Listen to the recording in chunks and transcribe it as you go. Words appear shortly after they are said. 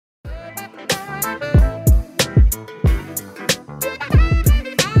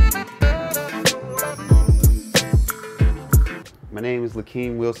name is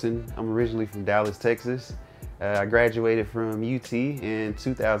Lakeem Wilson. I'm originally from Dallas, Texas. I graduated from UT in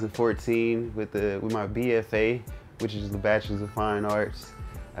 2014 with my BFA, which is the Bachelor's of Fine Arts.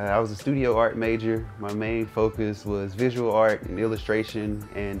 I was a studio art major. My main focus was visual art and illustration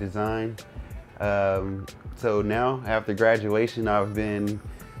and design. So now, after graduation, I've been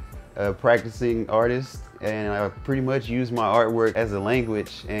a practicing artist, and I pretty much use my artwork as a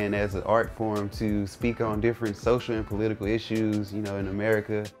language and as an art form to speak on different social and political issues, in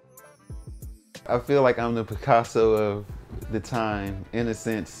America. I feel like I'm the Picasso of the time. In a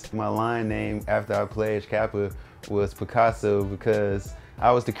sense, my line name after I pledged Kappa was Picasso because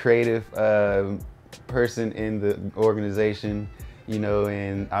I was the creative person in the organization,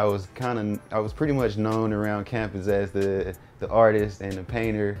 and I was pretty much known around campus as the artist and the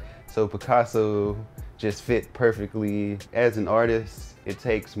painter. So Picasso just fit perfectly. As an artist, it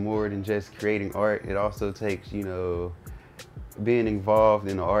takes more than just creating art. It also takes, being involved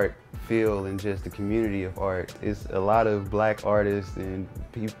in the art field and just the community of art. It's a lot of black artists and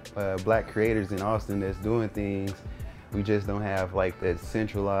black creators in Austin that's doing things. We just don't have like that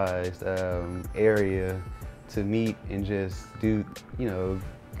centralized area to meet and just do,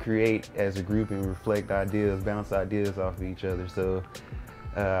 create as a group and reflect ideas, bounce ideas off of each other. So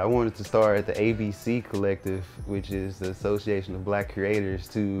I wanted to start at the ABC Collective, which is the Association of Black Creators,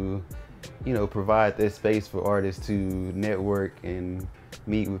 to provide this space for artists to network and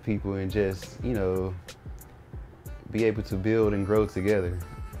meet with people and just, be able to build and grow together.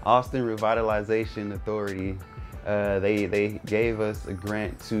 Austin Revitalization Authority, they gave us a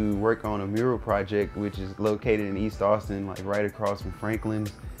grant to work on a mural project, which is located in East Austin, like right across from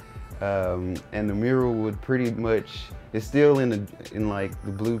Franklin's. And the mural would pretty much, it's still in like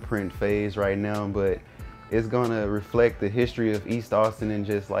the blueprint phase right now, but it's gonna reflect the history of East Austin and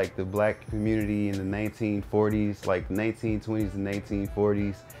just like the black community in the 1940s, like the 1920s and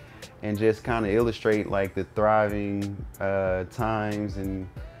 1940s, and just kind of illustrate like the thriving times and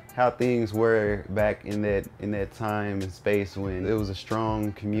how things were back in that time and space when it was a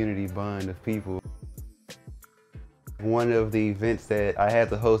strong community bond of people. One of the events that I had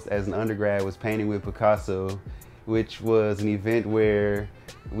to host as an undergrad was Painting with Picasso, which was an event where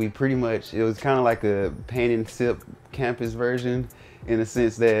we pretty much, it was kind of like a paint and sip campus version, in the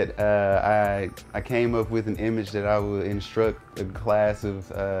sense that I came up with an image that I would instruct a class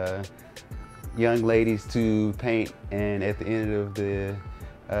of young ladies to paint, and at the end of the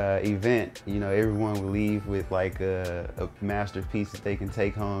event, everyone would leave with like a masterpiece that they can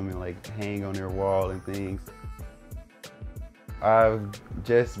take home and like hang on their wall and things. I've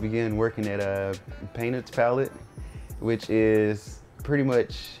just begun working at a painter's palette, which is pretty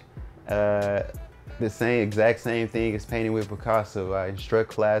much the exact same thing as Painting with Picasso. I instruct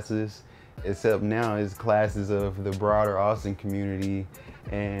classes, except now it's classes of the broader Austin community,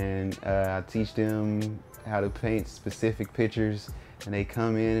 and I teach them how to paint specific pictures, and they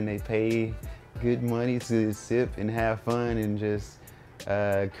come in and they pay good money to sip and have fun and just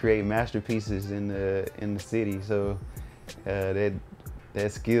create masterpieces in the city. So that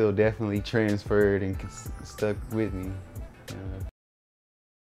skill definitely transferred and stuck with me.